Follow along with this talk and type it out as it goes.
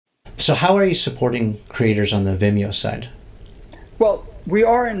So how are you supporting creators on the Vimeo side? Well, we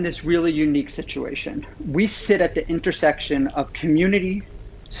are in this really unique situation. We sit at the intersection of community,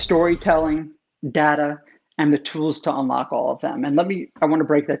 storytelling, data, and the tools to unlock all of them. And I want to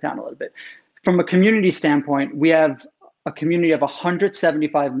break that down a little bit. From a community standpoint, we have a community of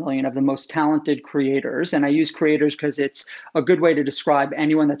 175 million of the most talented creators. And I use creators because it's a good way to describe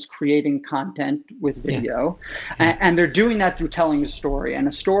anyone that's creating content with Yeah. video. Yeah. And they're doing that through telling a story. And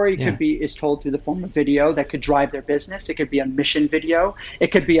a story Yeah. is told through the form of video that could drive their business. It could be a mission video. It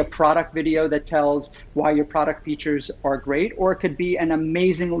could be a product video that tells why your product features are great, or it could be an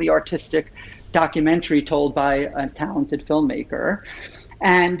amazingly artistic documentary told by a talented filmmaker.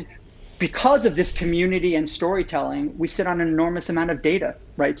 And because of this community and storytelling, we sit on an enormous amount of data,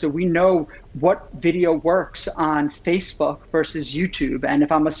 right? So we know what video works on Facebook versus YouTube. And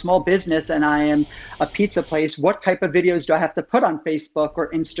if I'm a small business and I am a pizza place, what type of videos do I have to put on Facebook or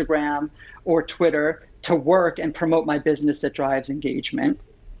Instagram or Twitter to work and promote my business that drives engagement?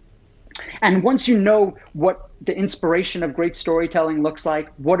 And once you know what the inspiration of great storytelling looks like,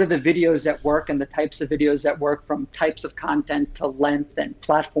 what are the videos that work and the types of videos that work from types of content to length and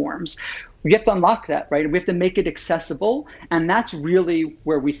platforms, we have to unlock that, right? We have to make it accessible. And that's really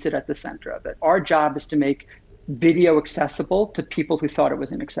where we sit at the center of it. Our job is to make video accessible to people who thought it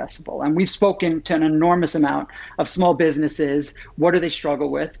was inaccessible. And we've spoken to an enormous amount of small businesses. What do they struggle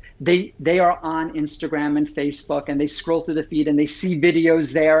with? They are on Instagram and Facebook, and they scroll through the feed and they see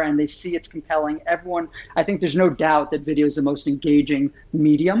videos there and they see it's compelling. I think there's no doubt that video is the most engaging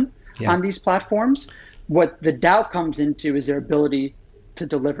medium on these platforms. What the doubt comes into is their ability to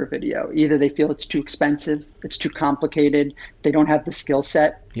deliver video. Either they feel it's too expensive, it's too complicated, they don't have the skill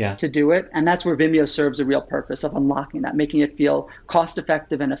set to do it. And that's where Vimeo serves a real purpose of unlocking that, making it feel cost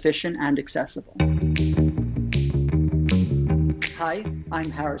effective and efficient and accessible. Hi,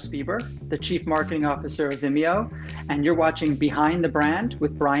 I'm Harris Bieber, the Chief Marketing Officer of Vimeo, and you're watching Behind the Brand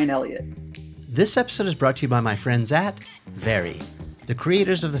with Brian Elliott. This episode is brought to you by my friends at Very, the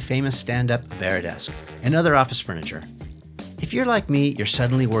creators of the famous stand-up Varidesk and other office furniture. If you're like me, you're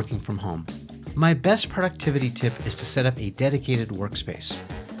suddenly working from home. My best productivity tip is to set up a dedicated workspace.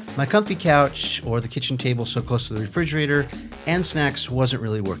 My comfy couch or the kitchen table so close to the refrigerator and snacks wasn't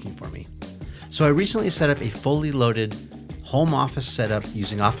really working for me. So I recently set up a fully loaded home office setup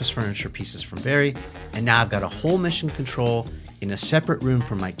using office furniture pieces from Very, and now I've got a whole mission control in a separate room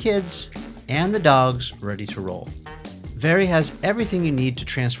for my kids and the dogs ready to roll. Very has everything you need to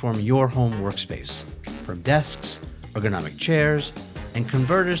transform your home workspace, from desks, ergonomic chairs, and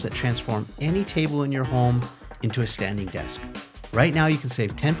converters that transform any table in your home into a standing desk. Right now, you can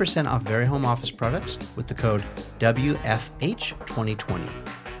save 10% off Very Home Office products with the code WFH2020.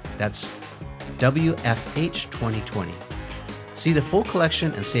 That's WFH2020. See the full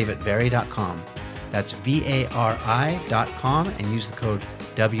collection and save at Very.com. That's VARI.com and use the code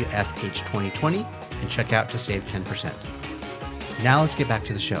WFH2020 and check out to save 10%. Now let's get back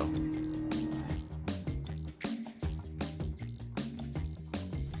to the show.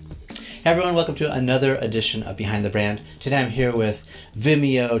 Hey everyone, welcome to another edition of Behind the Brand. Today I'm here with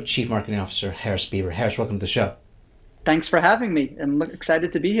Vimeo Chief Marketing Officer Harris Bieber. Harris, welcome to the show. Thanks for having me. I'm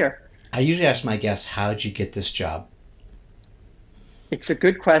excited to be here. I usually ask my guests, how'd you get this job? It's a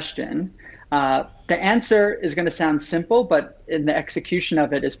good question. The answer is going to sound simple, but in the execution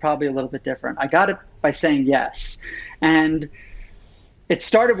of it is probably a little bit different. I got it by saying yes. And it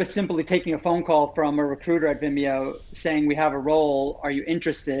started with simply taking a phone call from a recruiter at Vimeo saying, we have a role, are you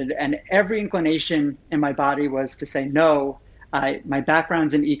interested? And every inclination in my body was to say no. My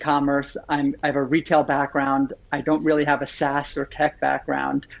background's in e-commerce. I have a retail background. I don't really have a SaaS or tech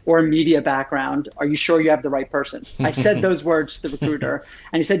background or a media background. Are you sure you have the right person? I said those words to the recruiter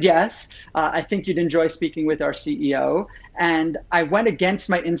and he said, yes, I think you'd enjoy speaking with our CEO. And I went against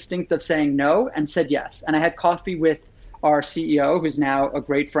my instinct of saying no and said yes. And I had coffee with our CEO, who's now a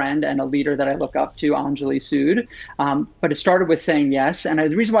great friend and a leader that I look up to, Anjali Sood. But it started with saying yes. And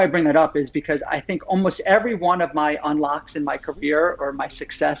the reason why I bring that up is because I think almost every one of my unlocks in my career or my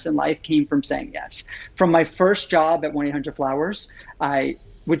success in life came from saying yes. From my first job at 1-800-Flowers, I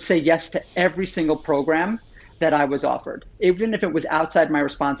would say yes to every single program that I was offered. Even if it was outside my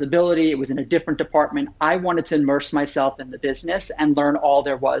responsibility, it was in a different department, I wanted to immerse myself in the business and learn all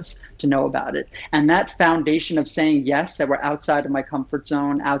there was to know about it. And that foundation of saying yes that were outside of my comfort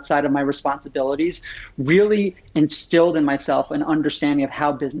zone, outside of my responsibilities, really instilled in myself an understanding of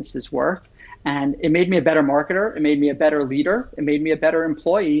how businesses work. And it made me a better marketer. It made me a better leader. It made me a better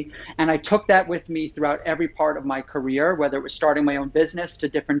employee. And I took that with me throughout every part of my career, whether it was starting my own business to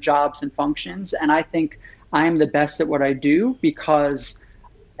different jobs and functions. And I think I am the best at what I do because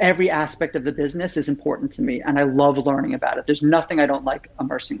every aspect of the business is important to me, and I love learning about it. There's nothing I don't like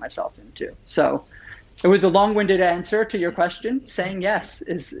immersing myself into. So it was a long-winded answer to your question. Saying yes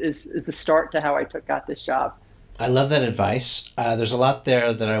is the start to how I got this job. I love that advice. There's a lot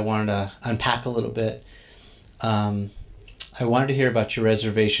there that I wanted to unpack a little bit. I wanted to hear about your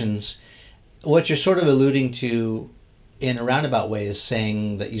reservations. What you're sort of alluding to in a roundabout way is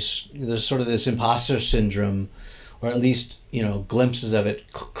saying that there's sort of this imposter syndrome, or at least, glimpses of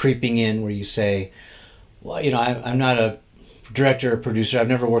it creeping in, where you say, well, I'm not a director or producer. I've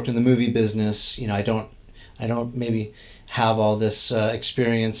never worked in the movie business. I don't maybe have all this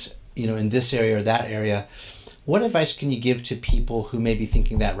experience, in this area or that area. What advice can you give to people who may be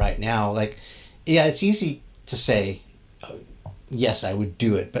thinking that right now? Like, yeah, it's easy to say, yes, I would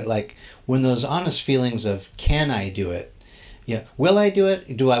do it. But like, when those honest feelings of, can I do it? Yeah. Will I do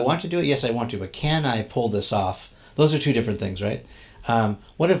it? Do I want to do it? Yes, I want to. But can I pull this off? Those are two different things, right?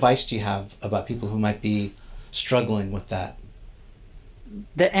 What advice do you have about people who might be struggling with that?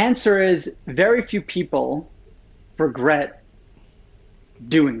 The answer is very few people regret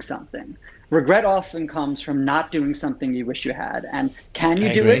doing something. Regret often comes from not doing something you wish you had. And can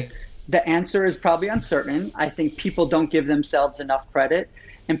you do it? The answer is probably uncertain. I think people don't give themselves enough credit.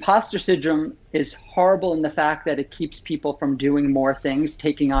 Imposter syndrome is horrible in the fact that it keeps people from doing more things,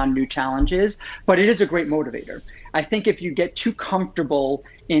 taking on new challenges, but it is a great motivator. I think if you get too comfortable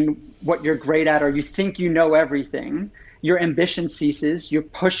in what you're great at, or you think you know everything, your ambition ceases, you're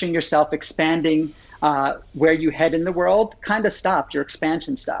pushing yourself, expanding where you head in the world kind of stops, your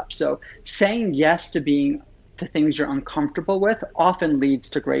expansion stops. So saying yes to things you're uncomfortable with often leads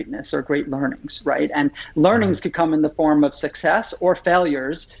to greatness or great learnings, right? And learnings could come in the form of success or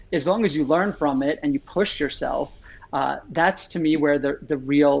failures. As long as you learn from it and you push yourself, that's to me where the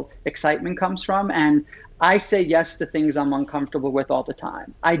real excitement comes from. And I say yes to things I'm uncomfortable with all the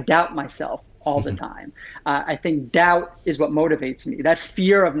time. I doubt myself all the time. I think doubt is what motivates me. That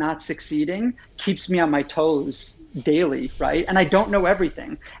fear of not succeeding keeps me on my toes daily, right? And I don't know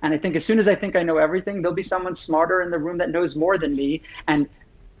everything. And I think as soon as I think I know everything, there'll be someone smarter in the room that knows more than me. And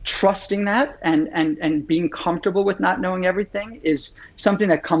trusting that and being comfortable with not knowing everything is something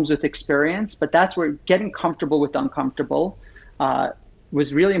that comes with experience. But that's where getting comfortable with uncomfortable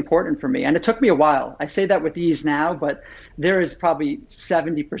was really important for me. And it took me a while. I say that with ease now, but there is probably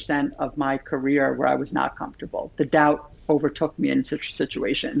 70% of my career where I was not comfortable. The doubt overtook me in such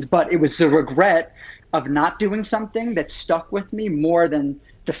situations, but it was the regret of not doing something that stuck with me more than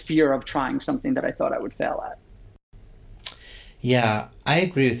the fear of trying something that I thought I would fail at. Yeah, I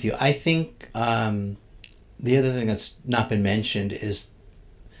agree with you. I think the other thing that's not been mentioned is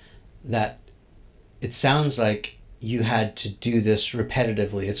that it sounds like you had to do this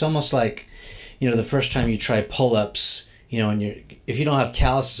repetitively. It's almost like, the first time you try pull-ups, and if you don't have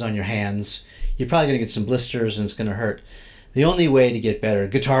calluses on your hands, you're probably going to get some blisters and it's going to hurt. The only way to get better,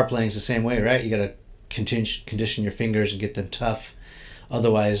 guitar playing is the same way, right? You got to condition your fingers and get them tough.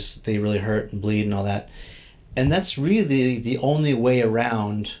 Otherwise, they really hurt and bleed and all that. And that's really the only way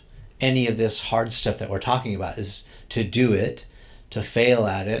around any of this hard stuff that we're talking about, is to do it, to fail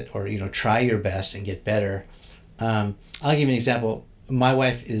at it, or, try your best and get better. I'll give you an example. My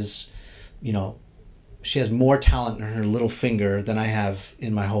wife is, she has more talent in her little finger than I have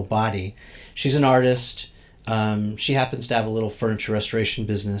in my whole body. She's an artist. She happens to have a little furniture restoration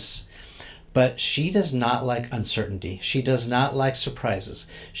business, but she does not like uncertainty. She does not like surprises.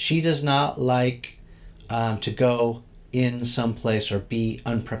 She does not like to go in someplace or be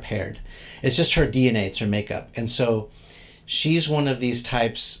unprepared. It's just her DNA, it's her makeup. And so she's one of these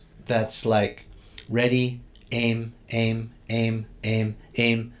types that's like ready, aim, aim, aim, aim,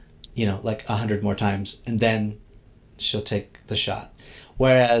 aim, like 100 more times, and then she'll take the shot.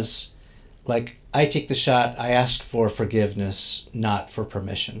 Whereas, like, I take the shot, I ask for forgiveness, not for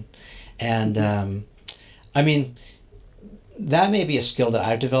permission. And, that may be a skill that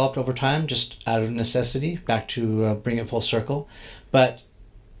I've developed over time, just out of necessity, back to bring it full circle. But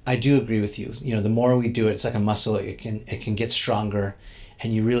I do agree with you. The more we do it, it's like a muscle. It can get stronger,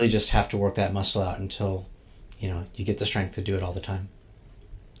 and you really just have to work that muscle out until you get the strength to do it all the time.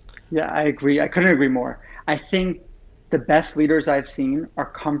 Yeah, I agree. I couldn't agree more. I think the best leaders I've seen are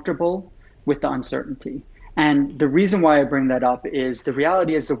comfortable with the uncertainty. And the reason why I bring that up is the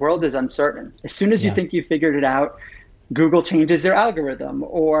reality is the world is uncertain. As soon as you think you figured it out, Google changes their algorithm,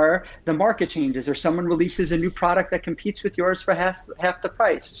 or the market changes, or someone releases a new product that competes with yours for half the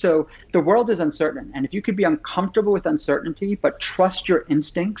price. So the world is uncertain. And if you could be uncomfortable with uncertainty, but trust your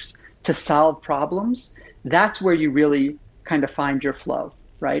instincts to solve problems, that's where you really kind of find your flow,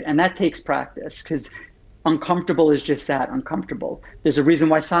 right? And that takes practice, because uncomfortable is just that, uncomfortable. There's a reason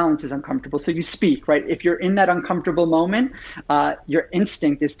why silence is uncomfortable. So you speak, right? If you're in that uncomfortable moment, your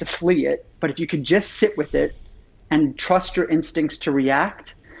instinct is to flee it. But if you could just sit with it and trust your instincts to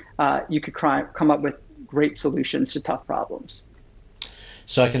react, you could come up with great solutions to tough problems.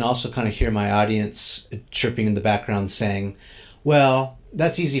 So I can also kind of hear my audience chirping in the background saying, well,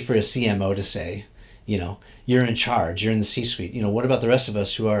 that's easy for a CMO to say. You're in charge, you're in the C-suite. What about the rest of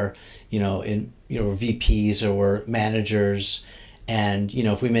us who are, VPs or we're managers, and,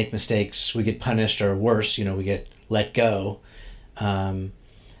 if we make mistakes, we get punished, or worse, we get let go.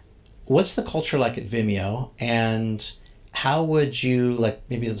 What's the culture like at Vimeo, and how would you,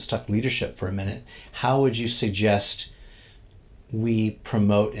 maybe let's talk leadership for a minute. How would you suggest we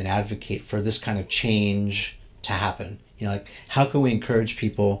promote and advocate for this kind of change to happen? How can we encourage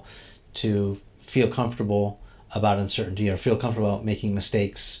people to feel comfortable about uncertainty or feel comfortable about making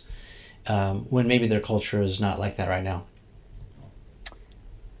mistakes when maybe their culture is not like that right now?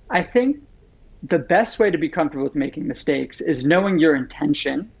 I think the best way to be comfortable with making mistakes is knowing your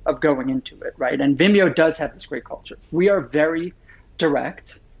intention of going into it, right? And Vimeo does have this great culture. We are very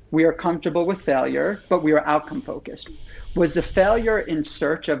direct. We are comfortable with failure, but we are outcome focused. Was the failure in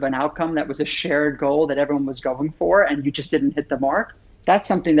search of an outcome that was a shared goal that everyone was going for and you just didn't hit the mark? That's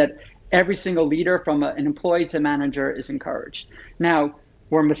something that every single leader, from an employee to manager, is encouraged. Now,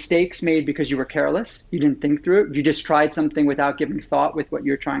 were mistakes made because you were careless? You didn't think through it? You just tried something without giving thought with what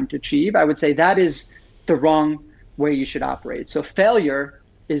you're trying to achieve? I would say that is the wrong way you should operate. So failure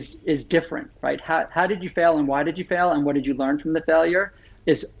is different, right? How did you fail, and why did you fail, and what did you learn from the failure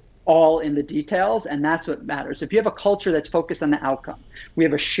is all in the details, and that's what matters. If you have a culture that's focused on the outcome, we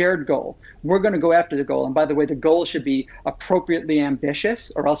have a shared goal, we're going to go after the goal. And by the way, the goal should be appropriately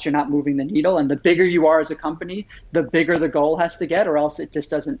ambitious, or else you're not moving the needle. And the bigger you are as a company, the bigger the goal has to get, or else it just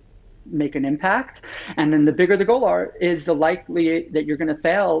doesn't make an impact. And then the bigger the goal is, the likely that you're going to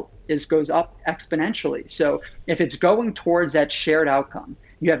fail goes up exponentially. So if it's going towards that shared outcome,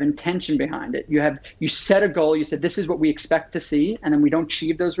 you have intention behind it. You set a goal. You said, this is what we expect to see, and then we don't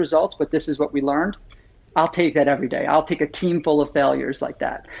achieve those results, but this is what we learned. I'll take that every day. I'll take a team full of failures like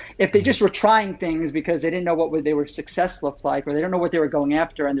that. If they just were trying things because they didn't know what their success looked like, or they don't know what they were going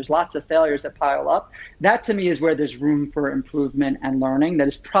after, and there's lots of failures that pile up, that to me is where there's room for improvement and learning. That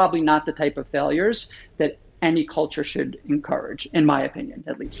is probably not the type of failures that any culture should encourage, in my opinion,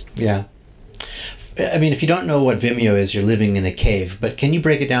 at least. Yeah. I mean, if you don't know what Vimeo is, you're living in a cave. But can you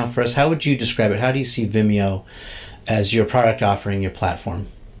break it down for us? How would you describe it? How do you see Vimeo as your product offering, your platform?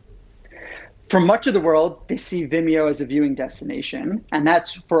 For much of the world, they see Vimeo as a viewing destination. And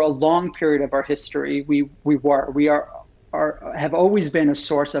that's for a long period of our history. We have always been a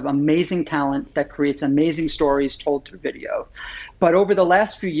source of amazing talent that creates amazing stories told through video. But over the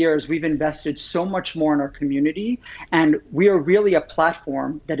last few years, we've invested so much more in our community, and we are really a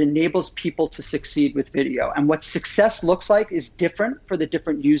platform that enables people to succeed with video. And what success looks like is different for the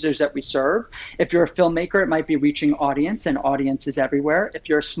different users that we serve. If you're a filmmaker, it might be reaching audience, and audience is everywhere. If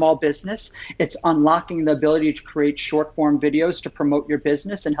you're a small business, it's unlocking the ability to create short form videos to promote your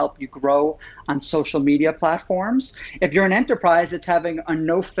business and help you grow on social media platforms. If you're an enterprise, it's having a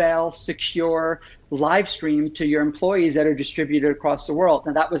no-fail, secure live stream to your employees that are distributed across the world.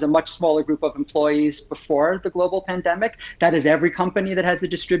 Now, that was a much smaller group of employees before the global pandemic. That is every company that has a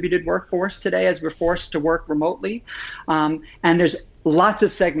distributed workforce today, as we're forced to work remotely. And there's lots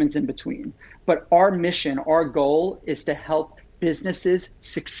of segments in between. But our mission, our goal is to help businesses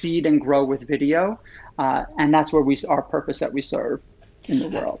succeed and grow with video. And that's where our purpose that we serve in the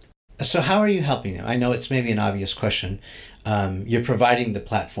world. So how are you helping them? I know it's maybe an obvious question. You're providing the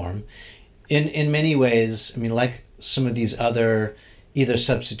platform. In many ways, I mean, like some of these other either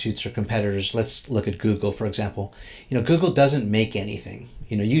substitutes or competitors, let's look at Google, for example. Google doesn't make anything.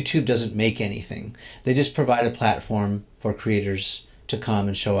 YouTube doesn't make anything. They just provide a platform for creators to come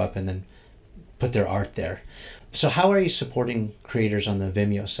and show up and then put their art there. So how are you supporting creators on the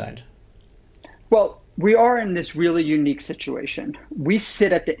Vimeo side? Well, we are in this really unique situation. We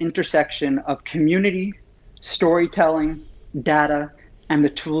sit at the intersection of community, storytelling, data, and the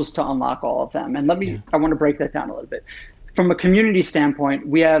tools to unlock all of them. And I want to break that down a little bit. From a community standpoint,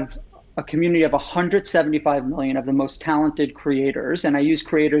 we have a community of 175 million of the most talented creators. And I use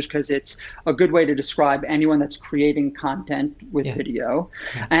creators because it's a good way to describe anyone that's creating content with video.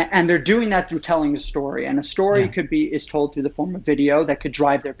 Yeah. And they're doing that through telling a story. And a story is told through the form of video that could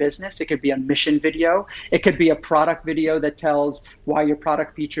drive their business. It could be a mission video. It could be a product video that tells why your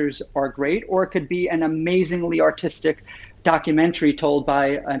product features are great, or it could be an amazingly artistic documentary told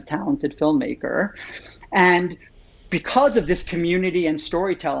by a talented filmmaker. And because of this community and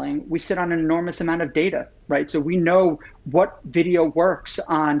storytelling, we sit on an enormous amount of data, right? So we know what video works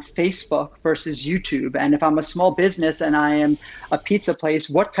on Facebook versus YouTube. And if I'm a small business and I am a pizza place,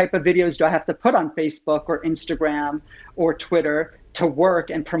 what type of videos do I have to put on Facebook or Instagram or Twitter to work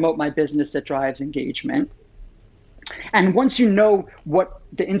and promote my business that drives engagement? And once you know what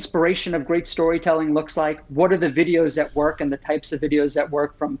the inspiration of great storytelling looks like, what are the videos that work and the types of videos that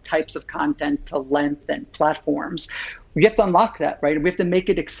work, from types of content to length and platforms, we have to unlock that, right? We have to make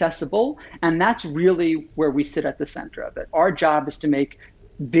it accessible. And that's really where we sit at the center of it. Our job is to make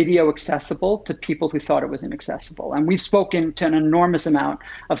video accessible to people who thought it was inaccessible. And we've spoken to an enormous amount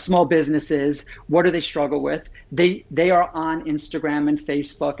of small businesses. What do they struggle with? They are on Instagram and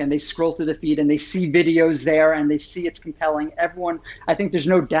Facebook, and they scroll through the feed and they see videos there and they see it's compelling. Everyone, I think there's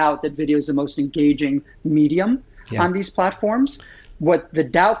no doubt that video is the most engaging medium on these platforms. What the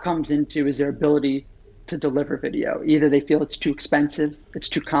doubt comes into is their ability to deliver video. Either they feel it's too expensive, it's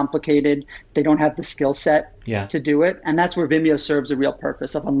too complicated, they don't have the skill set to do it. And that's where Vimeo serves a real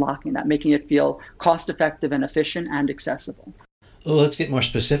purpose of unlocking that, making it feel cost effective and efficient and accessible. Well, let's get more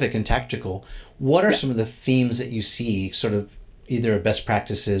specific and tactical. What are some of the themes that you see, sort of either best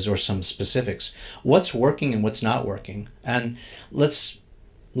practices or some specifics? What's working and what's not working? And let's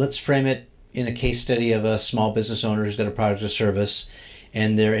frame it in a case study of a small business owner who's got a product or service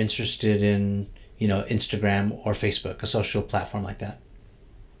and they're interested in Instagram or Facebook, a social platform like that.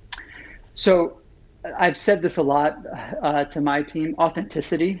 So I've said this a lot to my team.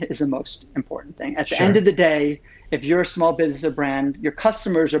 Authenticity is the most important thing. At the end of the day, if you're a small business or brand, your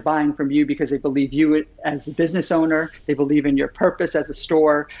customers are buying from you because they believe you as a business owner, they believe in your purpose as a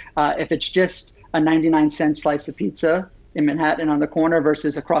store. If it's just a 99-cent slice of pizza in Manhattan on the corner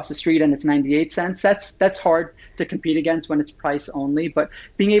versus across the street and it's 98 cents, that's hard to compete against when it's price only. But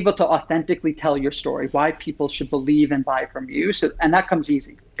being able to authentically tell your story, why people should believe and buy from you, and that comes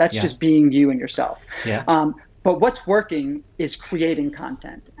easy. That's just being you and yourself. But what's working is creating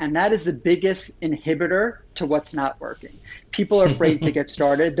content, and that is the biggest inhibitor to what's not working. People are afraid to get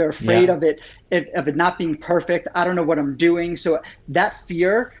started. They're afraid of it not being perfect. I don't know what I'm doing. So that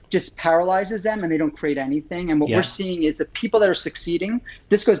fear just paralyzes them and they don't create anything. And what we're seeing is that people that are succeeding,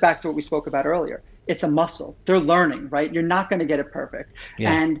 this goes back to what we spoke about earlier. It's a muscle. They're learning, right? You're not going to get it perfect.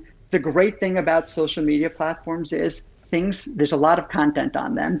 And the great thing about social media platforms is there's a lot of content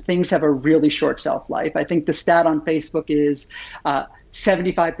on them. Things have a really short shelf life. I think the stat on Facebook is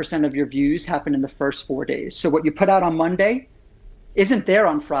 75% of your views happen in the first 4 days. So what you put out on Monday isn't there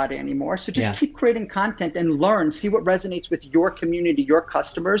on Friday anymore. So just keep creating content and learn, see what resonates with your community, your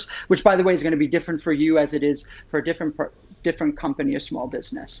customers, which by the way is going to be different for you as it is for a different company or small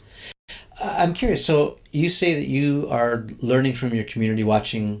business. I'm curious. So you say that you are learning from your community,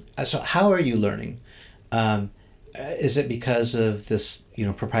 watching. So how are you learning? Is it because of this,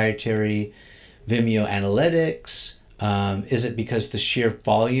 proprietary Vimeo analytics? Is it because the sheer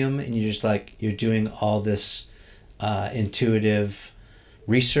volume and you're doing all this intuitive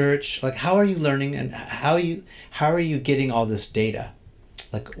research? Like, how are you learning, and how are you getting all this data?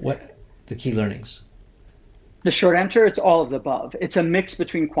 Like, what the key learnings? The short answer, it's all of the above. It's a mix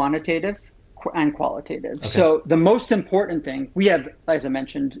between quantitative and qualitative. Okay. So the most important thing, we have, as I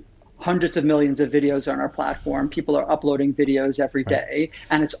mentioned, hundreds of millions of videos on our platform. People are uploading videos every day,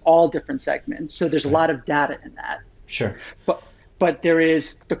 and it's all different segments. So there's a lot of data in that. Sure. But there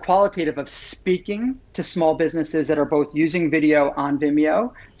is the qualitative of speaking to small businesses that are both using video on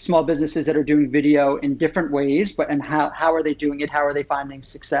Vimeo, small businesses that are doing video in different ways, and how are they doing it? How are they finding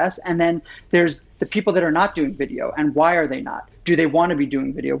success? And then there's the people that are not doing video, and why are they not? Do they want to be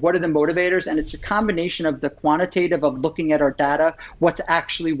doing video? What are the motivators? And it's a combination of the quantitative of looking at our data, what's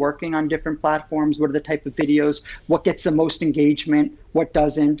actually working on different platforms, what are the type of videos, what gets the most engagement, what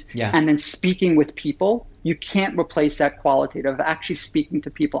doesn't, and then speaking with people. You can't replace that qualitative, actually speaking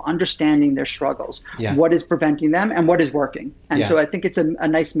to people, understanding their struggles, what is preventing them and what is working. And so I think it's a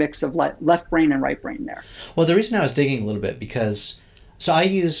nice mix of left brain and right brain there. Well, the reason I was digging a little bit so I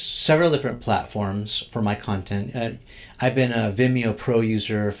use several different platforms for my content. I've been a Vimeo Pro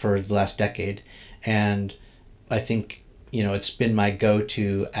user for the last decade, and I think, it's been my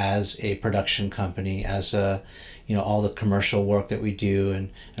go-to as a production company, as a, all the commercial work that we do, and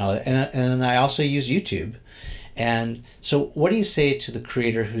I also use YouTube. And so what do you say to the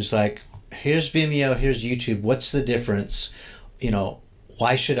creator who's like, here's Vimeo, here's YouTube, what's the difference?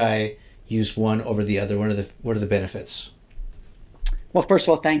 Why should I use one over the other? What are the benefits? Well, first of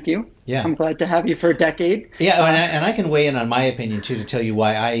all, thank you. Yeah. I'm glad to have you for a decade. Yeah, and I can weigh in on my opinion too, to tell you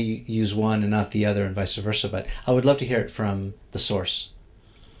why I use one and not the other and vice versa, but I would love to hear it from the source.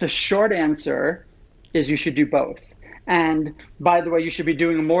 The short answer is you should do both. And by the way, you should be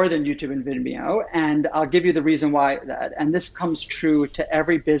doing more than YouTube and Vimeo. And I'll give you the reason why that. And this comes true to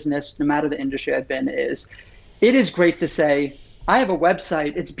every business, no matter the industry I've been, is it is great to say, I have a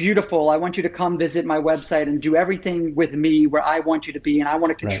website. It's beautiful. I want you to come visit my website and do everything with me where I want you to be. And I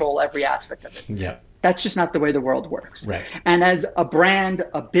want to control every aspect of it. Yeah. That's just not the way the world works. Right. And as a brand,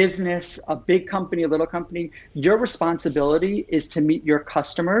 a business, a big company, a little company, your responsibility is to meet your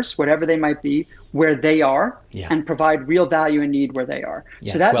customers, whatever they might be, where they are, and provide real value and need where they are.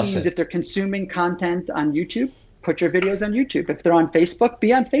 So that means if they're consuming content on YouTube, put your videos on YouTube. If they're on Facebook,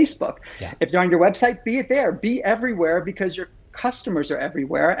 be on Facebook. If they're on your website, be it there. Be everywhere, because your customers are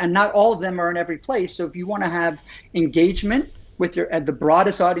everywhere and not all of them are in every place. So if you want to have engagement with the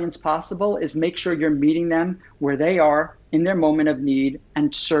broadest audience possible, is make sure you're meeting them where they are in their moment of need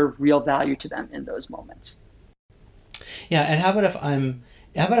and serve real value to them in those moments. Yeah, and how about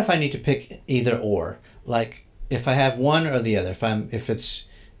if I need to pick either or? Like if I have one or the other, if it's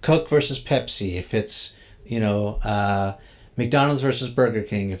Coke versus Pepsi, if it's McDonald's versus Burger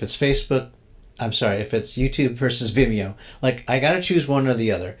King, if it's YouTube versus Vimeo, like I got to choose one or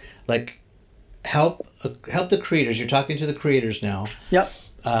the other. Like help the creators. You're talking to the creators now. Yep.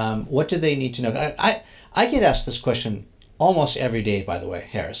 What do they need to know? I get asked this question almost every day, by the way,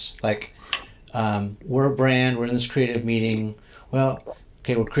 Harris. Like, we're a brand, we're in this creative meeting. Well,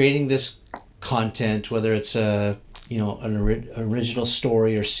 okay, we're creating this content, whether it's an original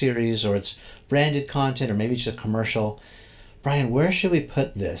story or series, or it's branded content, or maybe it's a commercial. Brian, where should we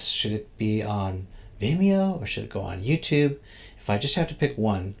put this? Should it be on Vimeo or should it go on YouTube? If I just have to pick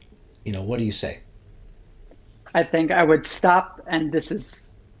one, what do you say? I think I would stop, and this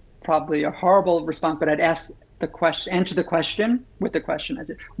is probably a horrible response, but I'd answer the question with the question.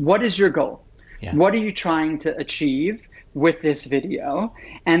 What is your goal? Yeah. What are you trying to achieve with this video?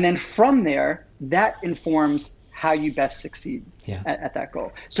 And then from there, that informs how you best succeed at that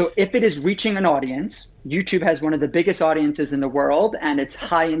goal. So if it is reaching an audience, YouTube has one of the biggest audiences in the world, and it's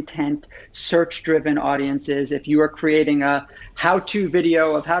high intent, search driven audiences. If you are creating a how-to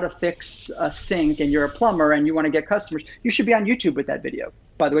video of how to fix a sink and you're a plumber and you want to get customers, you should be on YouTube with that video.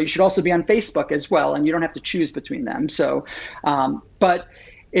 By the way, you should also be on Facebook as well, and you don't have to choose between them. So, but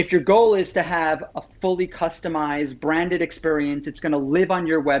if your goal is to have a fully customized, branded experience, it's going to live on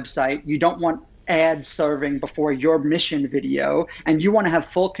your website. You don't want ads serving before your mission video, and you want to have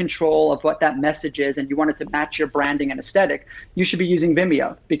full control of what that message is, and you want it to match your branding and aesthetic, you should be using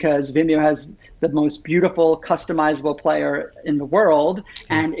Vimeo, because Vimeo has the most beautiful customizable player in the world,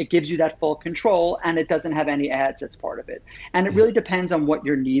 and it gives you that full control, and it doesn't have any ads that's part of it. And it really depends on what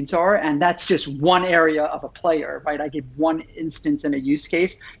your needs are, and that's just one area of a player, right? I give one instance in a use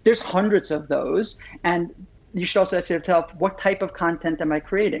case. There's hundreds of those, and you should also ask yourself, what type of content am I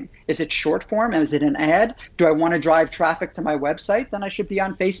creating? Is it short form? Is it an ad? Do I want to drive traffic to my website? Then I should be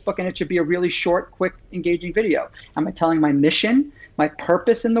on Facebook, and it should be a really short, quick, engaging video. Am I telling my mission, my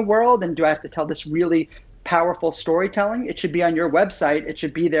purpose in the world? And do I have to tell this really powerful storytelling? It should be on your website. It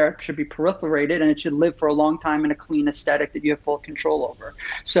should be there. It should be proliferated, and it should live for a long time in a clean aesthetic that you have full control over.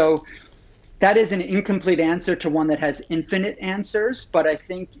 So that is an incomplete answer to one that has infinite answers, but I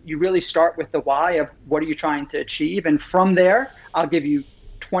think you really start with the why of what are you trying to achieve, and from there, I'll give you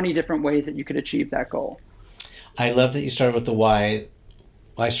 20 different ways that you could achieve that goal. I love that you started with the why.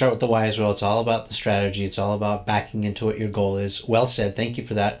 I start with the why as well. It's all about the strategy. It's all about backing into what your goal is. Well said. Thank you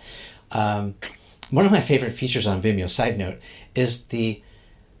for that. One of my favorite features on Vimeo, side note, is the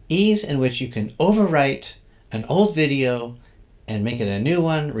ease in which you can overwrite an old video and make it a new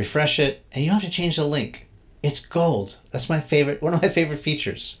one, refresh it, and you don't have to change the link. It's gold. That's one of my favorite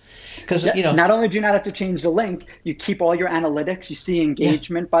features. Because not only do you not have to change the link, you keep all your analytics. You see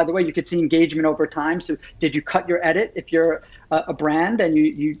engagement. By the way, you could see engagement over time. So did you cut your edit if you're a brand and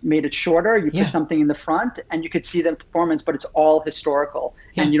you made it shorter? You put something in the front, and you could see the performance, but it's all historical,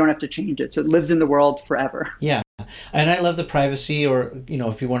 and you don't have to change it. So it lives in the world forever. Yeah, and I love the privacy. Or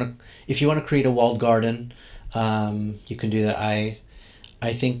if you want to create a walled garden, you can do that.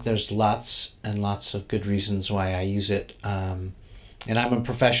 I think there's lots and lots of good reasons why I use it. And I'm a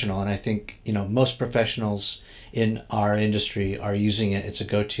professional, and I think most professionals in our industry are using it. It's a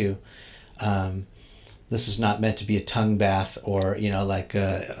go-to. This is not meant to be a tongue bath or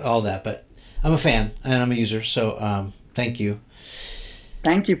all that, but I'm a fan and I'm a user. So thank you.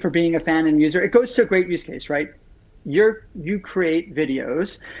 Thank you for being a fan and user. It goes to a great use case, right? You create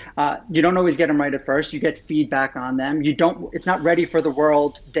videos. You don't always get them right at first. You get feedback on them. It's not ready for the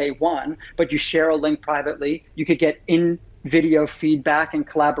world day one, but you share a link privately. You could get video feedback and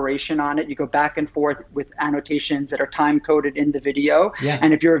collaboration on it. You go back and forth with annotations that are time coded in the video. Yeah.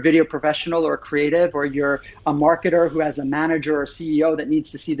 And if you're a video professional or a creative, or you're a marketer who has a manager or CEO that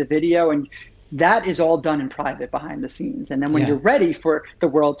needs to see the video, and that is all done in private behind the scenes. And then when you're ready for the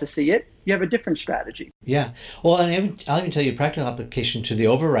world to see it, you have a different strategy. Yeah. Well, and I'll even tell you a practical application to the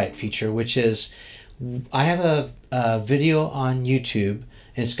overwrite feature, which is I have a video on YouTube.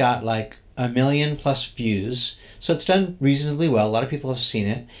 It's got like 1 million plus views. So it's done reasonably well. A lot of people have seen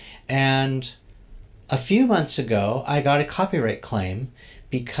it. And a few months ago, I got a copyright claim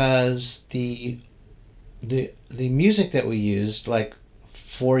because the music that we used like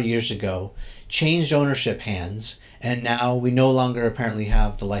 4 years ago changed ownership hands, and now we no longer apparently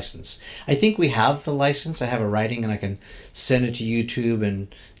have the license. I think we have the license. I have a writing, and I can send it to YouTube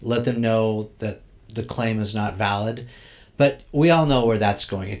and let them know that the claim is not valid. But we all know where that's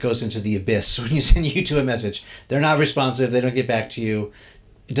going. It goes into the abyss when you send YouTube a message. They're not responsive. They don't get back to you.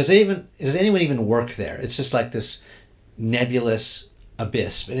 Does anyone even work there? It's just like this nebulous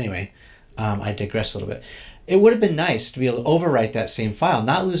abyss. But anyway, I digress a little bit. It would have been nice to be able to overwrite that same file,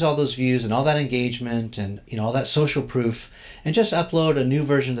 not lose all those views and all that engagement and all that social proof, and just upload a new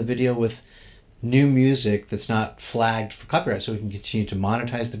version of the video with new music that's not flagged for copyright, so we can continue to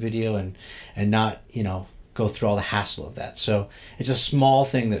monetize the video and not go through all the hassle of that. So it's a small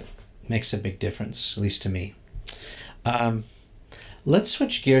thing that makes a big difference, at least to me. Let's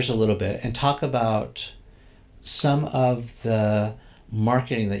switch gears a little bit and talk about some of the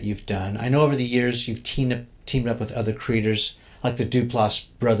marketing that you've done. I know over the years you've teamed up with other creators, like the Duplass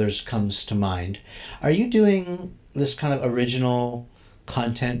brothers comes to mind. Are you doing this kind of original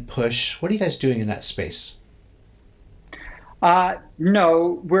content push? What are you guys doing in that space?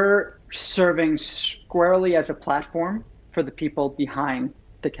 No, we're serving squarely as a platform for the people behind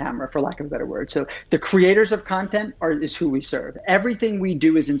the camera, for lack of a better word. So the creators of content is who we serve. Everything we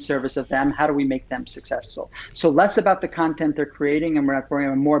do is in service of them. How do we make them successful? So less about the content they're creating, and we're not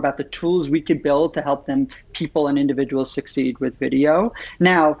worrying more about the tools we could build to help them, people and individuals, succeed with video.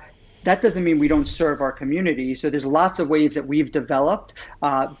 Now, that doesn't mean we don't serve our community. So there's lots of ways that we've developed,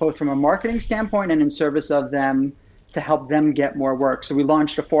 both from a marketing standpoint and in service of them, to help them get more work. So we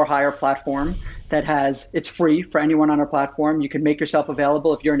launched a for-hire platform it's free for anyone on our platform. You can make yourself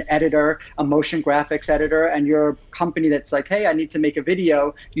available if you're an editor, a motion graphics editor, and you're a company that's like, hey, I need to make a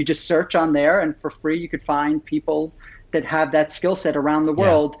video. You just search on there, and for free, you could find people that have that skill set around the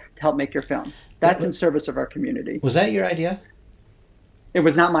world to help make your film. That's in service of our community. Was that your idea? It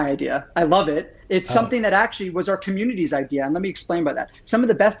was not my idea. I love it. It's something that actually was our community's idea. And let me explain by that. Some of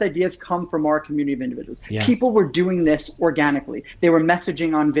the best ideas come from our community of individuals. Yeah. People were doing this organically. They were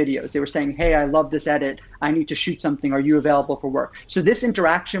messaging on videos. They were saying, hey, I love this edit. I need to shoot something. Are you available for work? So this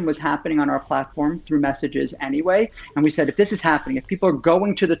interaction was happening on our platform through messages anyway. And we said, if this is happening, if people are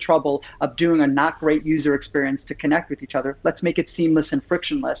going to the trouble of doing a not great user experience to connect with each other, let's make it seamless and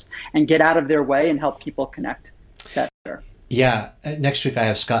frictionless and get out of their way and help people connect better. Yeah, next week I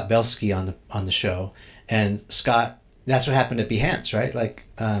have Scott Belsky on the show, and Scott, that's what happened at Behance, right? Like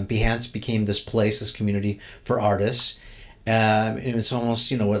Behance became this place, this community for artists, and it's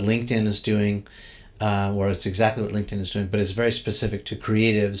almost what LinkedIn is doing, or it's exactly what LinkedIn is doing, but it's very specific to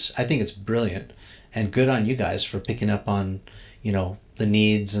creatives. I think it's brilliant, and good on you guys for picking up on the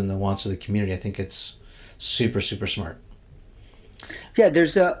needs and the wants of the community. I think it's super, super smart. Yeah,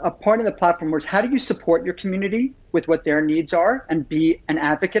 there's a part of the platform where how do you support your community with what their needs are and be an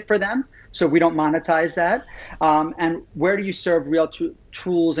advocate for them so we don't monetize that? And where do you serve real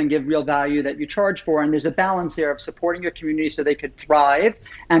tools and give real value that you charge for? And there's a balance there of supporting your community so they could thrive,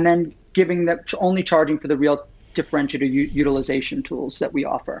 and then giving them only charging for the real differentiated utilization tools that we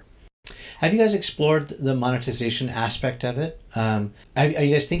offer. Have you guys explored the monetization aspect of it? Are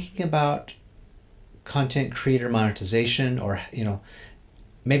you guys thinking about content creator monetization, or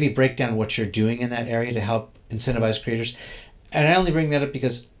maybe break down what you're doing in that area to help incentivize creators? And I only bring that up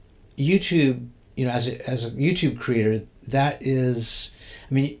because YouTube, as a YouTube creator, that is,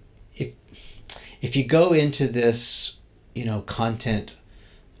 I mean, if you go into this content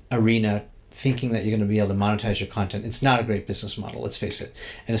arena thinking that you're going to be able to monetize your content, it's not a great business model, let's face it.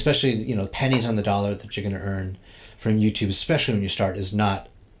 And especially pennies on the dollar that you're going to earn from YouTube, especially when you start, is not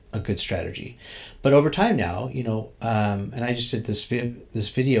a good strategy. But over time now, and I just did this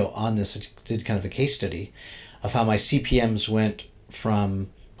video on this. I did kind of a case study of how my CPMs went from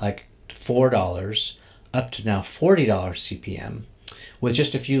like $4 up to now $40 CPM with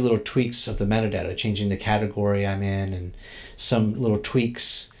just a few little tweaks of the metadata, changing the category I'm in and some little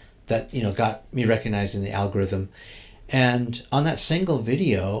tweaks that got me recognized in the algorithm. And on that single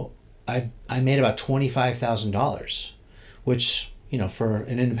video, I made about $25,000, which, for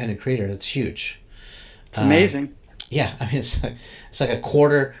an independent creator, that's huge. It's amazing. Yeah, I mean, it's like a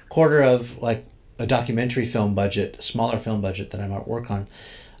quarter of like a documentary film budget, a smaller film budget that I might work on.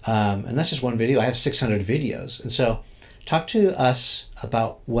 And that's just one video. I have 600 videos. And so talk to us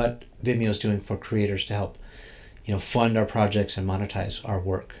about what Vimeo is doing for creators to help, fund our projects and monetize our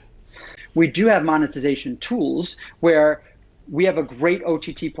work. We do have monetization tools where we have a great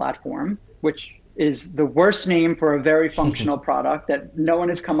OTT platform, which is the worst name for a very functional product that no one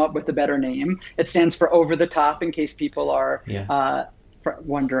has come up with a better name. It stands for over the top, in case people are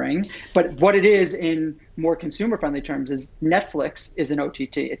wondering. But what it is in more consumer friendly terms is Netflix is an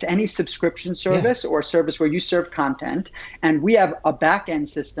OTT. It's any subscription service or service where you serve content. And we have a back end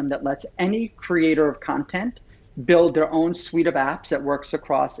system that lets any creator of content build their own suite of apps that works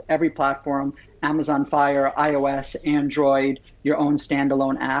across every platform, Amazon Fire, iOS, Android, your own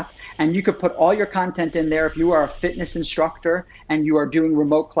standalone app. And you could put all your content in there. If you are a fitness instructor and you are doing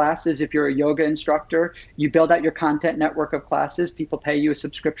remote classes, if you're a yoga instructor, you build out your content network of classes, people pay you a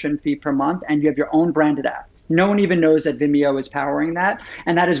subscription fee per month, and you have your own branded app. No one even knows that Vimeo is powering that.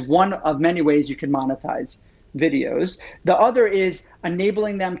 And that is one of many ways you can monetize videos. The other is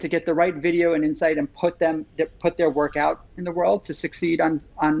enabling them to get the right video and insight and put their work out in the world to succeed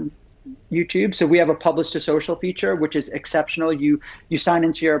on YouTube. So we have a publish to social feature, which is exceptional. You sign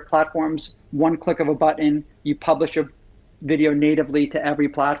into your platforms, one click of a button, you publish a video natively to every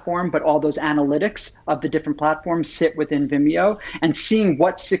platform, but all those analytics of the different platforms sit within Vimeo, and seeing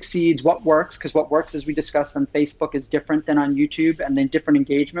what succeeds, what works, because what works, as we discussed on Facebook, is different than on YouTube, and then different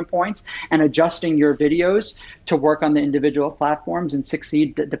engagement points, and adjusting your videos to work on the individual platforms and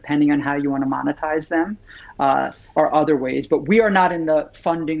succeed depending on how you want to monetize them, or other ways. But we are not in the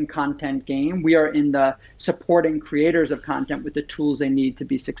funding content game. We are in the supporting creators of content with the tools they need to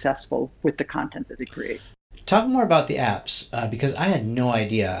be successful with the content that they create. Talk more about the apps, because I had no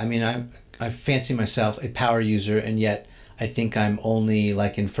idea. I mean, I fancy myself a power user, and yet I think I'm only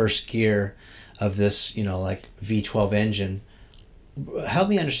like in first gear of this, like V12 engine. Help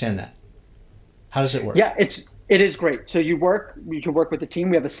me understand that. How does it work? Yeah, it is great. So you can work with a team.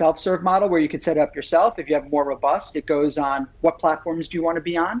 We have a self-serve model where you can set it up yourself. If you have more robust, it goes on what platforms do you want to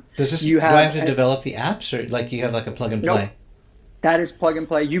be on. Do I have to develop the apps, or like you have like a plug and play? Nope. That is plug and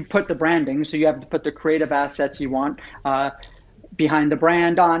play. You put the branding, so you have to put the creative assets you want behind the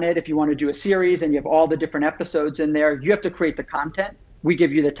brand on it. If you want to do a series and you have all the different episodes in there, you have to create the content. We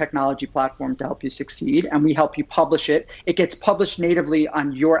give you the technology platform to help you succeed, and we help you publish it. It gets published natively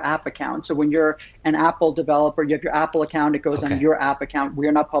on your app account. So when you're an Apple developer, you have your Apple account, it goes on your app account.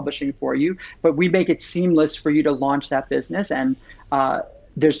 We're not publishing for you, but we make it seamless for you to launch that business. And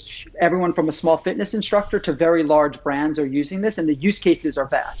there's everyone from a small fitness instructor to very large brands are using this, and the use cases are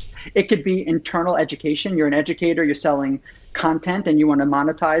vast. It could be internal education. You're an educator, you're selling content and you want to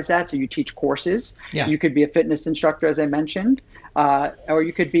monetize that, so you teach courses. Yeah. You could be a fitness instructor, as I mentioned, or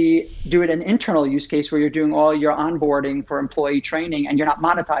you could do it an internal use case where you're doing all your onboarding for employee training and you're not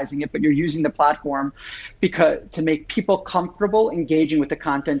monetizing it, but you're using the platform to make people comfortable engaging with the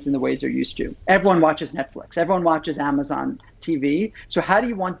content in the ways they're used to. Everyone watches Netflix, everyone watches Amazon TV. So how do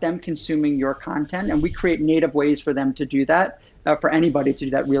you want them consuming your content? And we create native ways for them to do that, for anybody to do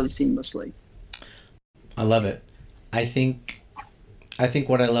that really seamlessly. I love it. I think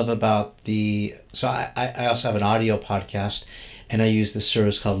what I love about so I also have an audio podcast, and I use this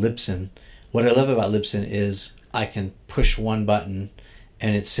service called Libsyn. What I love about Libsyn is I can push one button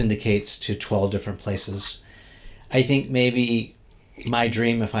and it syndicates to 12 different places. I think maybe my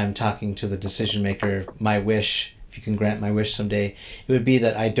dream, if I'm talking to the decision maker, my wish, if you can grant my wish someday, it would be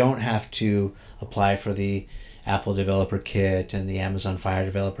that I don't have to apply for the Apple Developer Kit and the Amazon Fire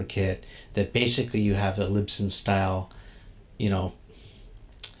Developer Kit, that basically you have a Libsyn style,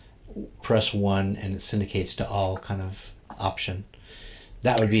 press one and it syndicates to all kind of option.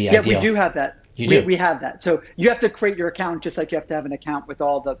 That would be ideal. Yeah, we do have that. We have that. So you have to create your account just like you have to have an account with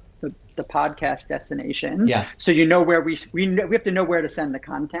all the podcast destinations. Yeah. So where we have to know where to send the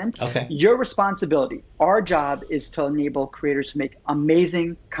content. Okay. Your responsibility, our job, is to enable creators to make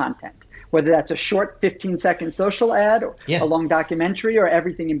amazing content, whether that's a short 15-second social ad, or a long documentary, or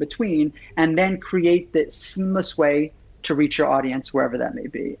everything in between, and then create the seamless way to reach your audience wherever that may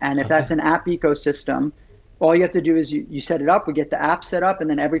be. And if that's an app ecosystem, all you have to do is you set it up, we get the app set up, and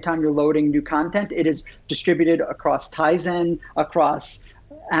then every time you're loading new content, it is distributed across Tizen, across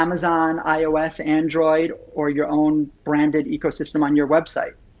Amazon, iOS, Android, or your own branded ecosystem on your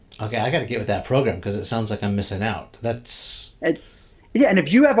website. Okay, I got to get with that program because it sounds like I'm missing out. And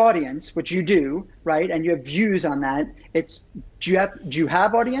if you have audience, which you do, right, and you have views on that, do you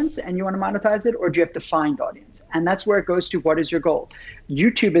have audience and you want to monetize it, or do you have to find audience? And that's where it goes to, what is your goal?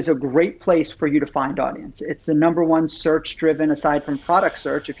 YouTube is a great place for you to find audience. It's the number one search driven, aside from product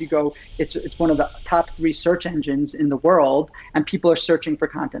search. If you go, it's one of the top 3 search engines in the world, and people are searching for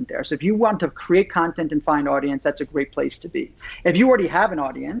content there. So if you want to create content and find audience, that's a great place to be. If you already have an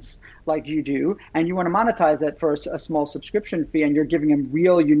audience like you do, and you want to monetize it for a small subscription fee, and you're giving them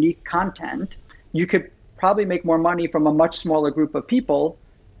real unique content, you could probably make more money from a much smaller group of people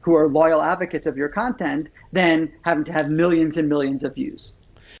who are loyal advocates of your content than having to have millions and millions of views.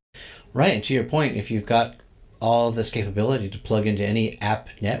 Right. And to your point, if you've got all this capability to plug into any app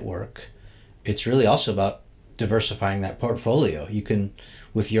network, it's really also about diversifying that portfolio. You can,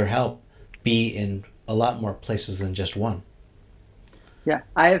 with your help, be in a lot more places than just one. Yeah,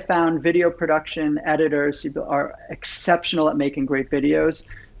 I have found video production editors who are exceptional at making great videos.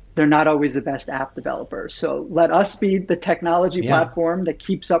 They're not always the best app developers. So let us be the technology platform that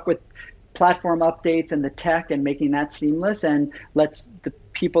keeps up with platform updates and the tech and making that seamless, and lets the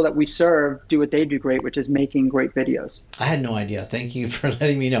people that we serve do what they do great, which is making great videos. I had no idea. Thank you for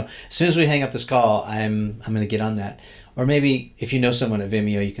letting me know. As soon as we hang up this call, I'm going to get on that. Or maybe if you know someone at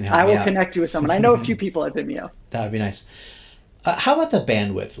Vimeo, you can help me out. I will connect you with someone. I know a few people at Vimeo. That would be nice. How about the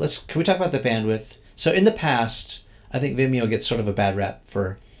bandwidth? Can we talk about the bandwidth? So in the past, I think Vimeo gets sort of a bad rep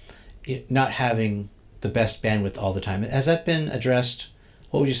for not having the best bandwidth all the time. Has that been addressed?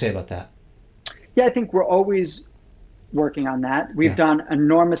 What would you say about that? Yeah, I think we're always working on that. We've done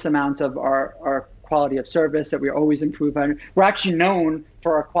enormous amounts of our quality of service that we always improve on. We're actually known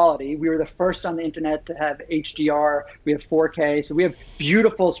for our quality. We were the first on the internet to have HDR. We have 4K. So we have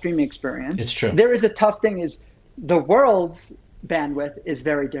beautiful streaming experience. It's true. There is a tough thing, is the world's bandwidth is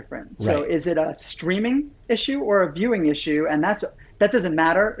very different. Right. So is it a streaming issue or a viewing issue? And that doesn't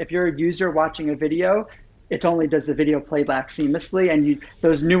matter. If you're a user watching a video, it's only does the video play back seamlessly, and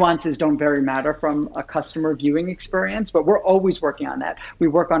those nuances don't very matter from a customer viewing experience, but we're always working on that. We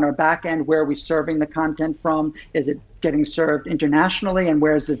work on our back end. Where are we serving the content from? Is it getting served internationally, and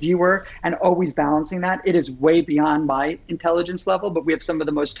where's the viewer? And always balancing that. It is way beyond my intelligence level, but we have some of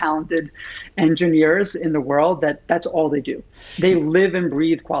the most talented engineers in the world that's all they do. They live and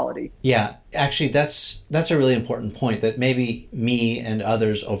breathe quality. Yeah, actually that's a really important point that maybe me and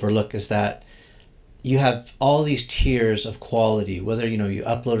others overlook, is that you have all these tiers of quality, whether you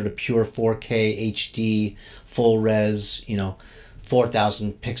uploaded a pure 4K HD full res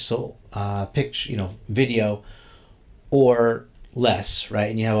 4,000 pixel video or less,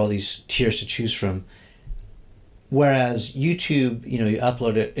 right? And you have all these tiers to choose from. Whereas YouTube, you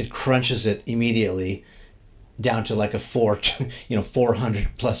upload it, it crunches it immediately down to like a 400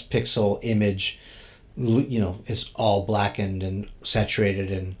 plus pixel image. It's all blackened and saturated,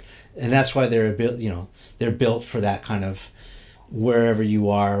 and that's why they're built for that kind of, wherever you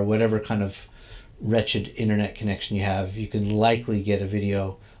are, whatever kind of wretched internet connection you have, you can likely get a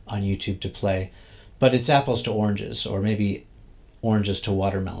video on YouTube to play. But it's apples to oranges, or maybe oranges to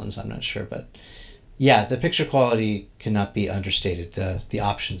watermelons, I'm not sure. But yeah, the picture quality cannot be understated, the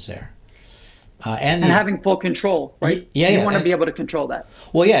options there. And having full control, right? You want to be able to control that.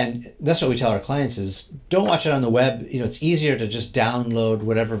 Well, yeah, and that's what we tell our clients is, don't watch it on the web. It's easier to just download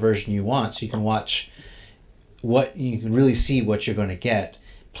whatever version you want, so you can watch you can really see what you're going to get.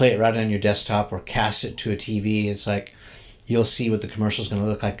 Play it right on your desktop or cast it to a TV. It's like you'll see what the commercial is going to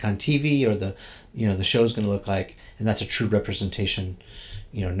look like on TV, or the show is going to look like, and that's a true representation.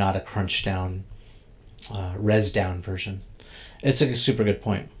 Not a crunch down, res down version. It's a super good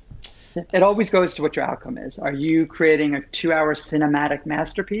point. It always goes to what your outcome is. Are you creating a 2-hour cinematic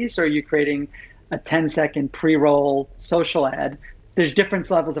masterpiece, or are you creating a 10-second pre-roll social ad? There's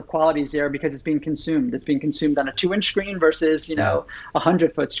different levels of qualities there because it's being consumed. It's being consumed on a 2-inch screen versus, a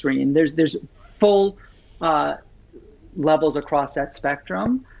 100-foot screen. There's full levels across that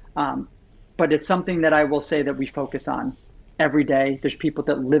spectrum. But it's something that I will say that we focus on every day. There's people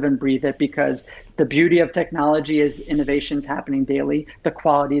that live and breathe it, because the beauty of technology is innovations happening daily. The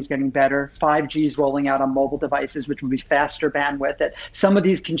quality is getting better. 5G is rolling out on mobile devices, which will be faster bandwidth. That some of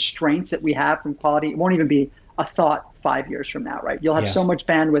these constraints that we have from quality won't even be a thought 5 years from now, right? You'll have so much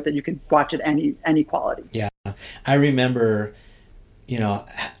bandwidth that you can watch at any quality. Yeah, I remember,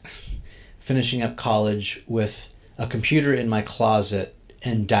 finishing up college with a computer in my closet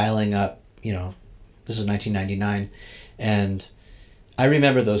and dialing up. This is 1999. And I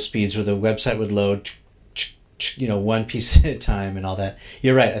remember those speeds where the website would load, one piece at a time and all that.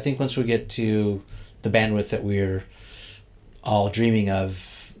 You're right. I think once we get to the bandwidth that we're all dreaming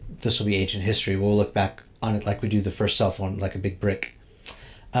of, this will be ancient history. We'll look back on it like we do the first cell phone, like a big brick.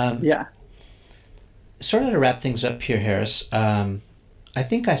 Yeah. Sort of to wrap things up here, Harris, I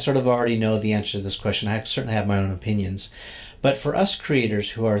think I sort of already know the answer to this question. I certainly have my own opinions. But for us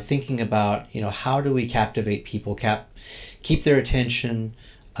creators who are thinking about, how do we captivate people, keep their attention,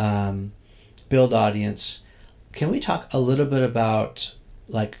 build audience, can we talk a little bit about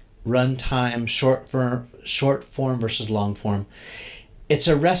like runtime, short form versus long form? It's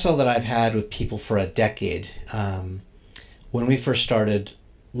a wrestle that I've had with people for a decade. When we first started,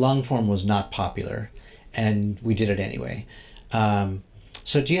 long form was not popular, and we did it anyway.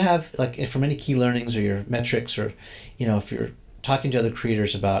 So do you have, like, from any key learnings or your metrics, or, if you're talking to other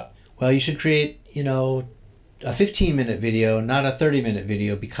creators about, well, you should create, a 15-minute video, not a 30-minute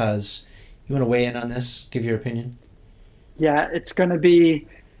video, because you want to weigh in on this, give your opinion? Yeah,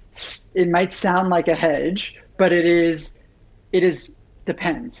 it might sound like a hedge, but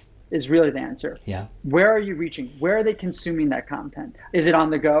depends is really the answer. Yeah. Where are you reaching? Where are they consuming that content? Is it on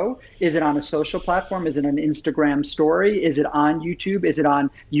the go? Is it on a social platform? Is it an Instagram story? Is it on YouTube? Is it on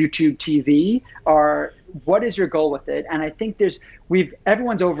YouTube TV? Or what is your goal with it? And I think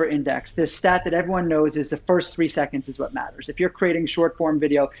everyone's over indexed. There's a stat that everyone knows is the first 3 seconds is what matters. If you're creating short form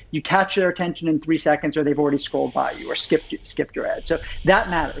video, you catch their attention in 3 seconds, or they've already scrolled by you or skipped your ad. So that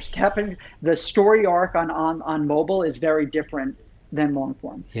matters. The story arc on mobile is very different than long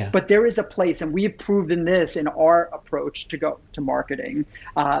form. Yeah. But there is a place, and we've proven this in our approach to marketing.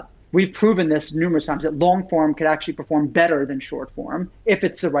 We've proven this numerous times, that long form could actually perform better than short form if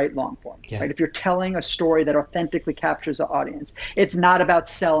it's the right long form. Yeah. Right? If you're telling a story that authentically captures the audience, it's not about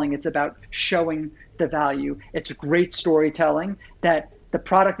selling, it's about showing the value. It's great storytelling that the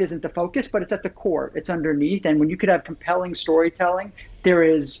product isn't the focus, but it's at the core, it's underneath. And when you could have compelling storytelling, there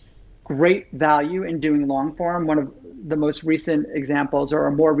is great value in doing long form. One of the most recent examples, or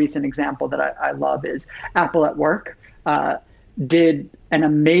a more recent example that I love, is Apple at Work. Did an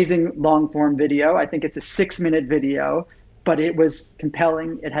amazing long form video. I think it's a 6-minute video, but it was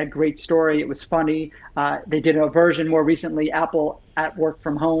compelling. It had great story. It was funny. They did a version more recently, Apple at Work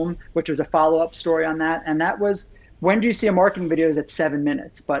from Home, which was a follow-up story on that. And that was, when do you see a marketing video is at 7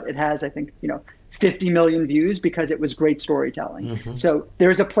 minutes, but it has, I think, 50 million views because it was great storytelling. Mm-hmm. So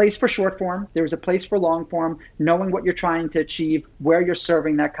there's a place for short form. There's a place for long form. Knowing what you're trying to achieve, where you're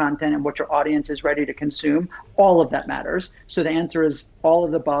serving that content, and what your audience is ready to consume, all of that matters. So the answer is all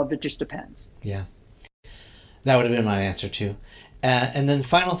of the above. It just depends. Yeah. That would have been my answer too. And then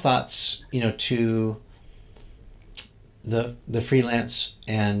final thoughts, to the freelance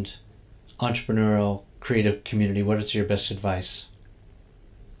and entrepreneurial creative community. What is your best advice?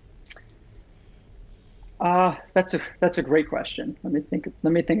 That's a great question. Let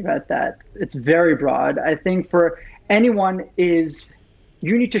me think about that. It's very broad. I think for anyone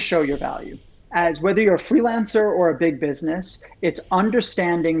you need to show your value. As whether you're a freelancer or a big business, it's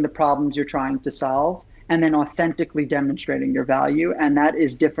understanding the problems you're trying to solve and then authentically demonstrating your value. And that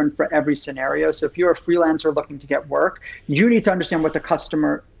is different for every scenario. So if you're a freelancer looking to get work, you need to understand what the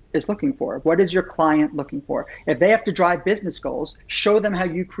customer is looking for. What is your client looking for? If they have to drive business goals, show them how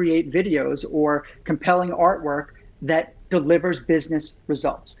you create videos or compelling artwork that delivers business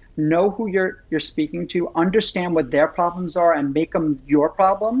results. Know who you're speaking to, understand what their problems are, and make them your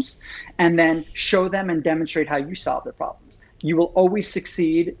problems, and then show them and demonstrate how you solve their problems. You will always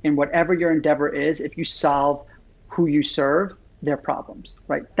succeed in whatever your endeavor is if you solve who you serve their problems,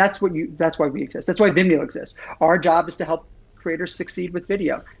 right? That's why we exist. That's why Vimeo exists. Our job is to help creators succeed with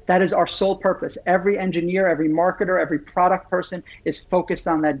video. That is our sole purpose. Every engineer, every marketer, every product person is focused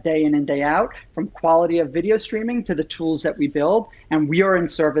on that day in and day out, from quality of video streaming to the tools that we build. And we are in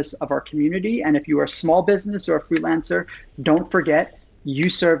service of our community. And if you are a small business or a freelancer, don't forget, you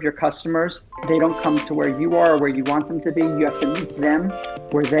serve your customers. They don't come to where you are or where you want them to be. You have to meet them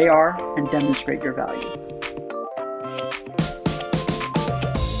where they are and demonstrate your value.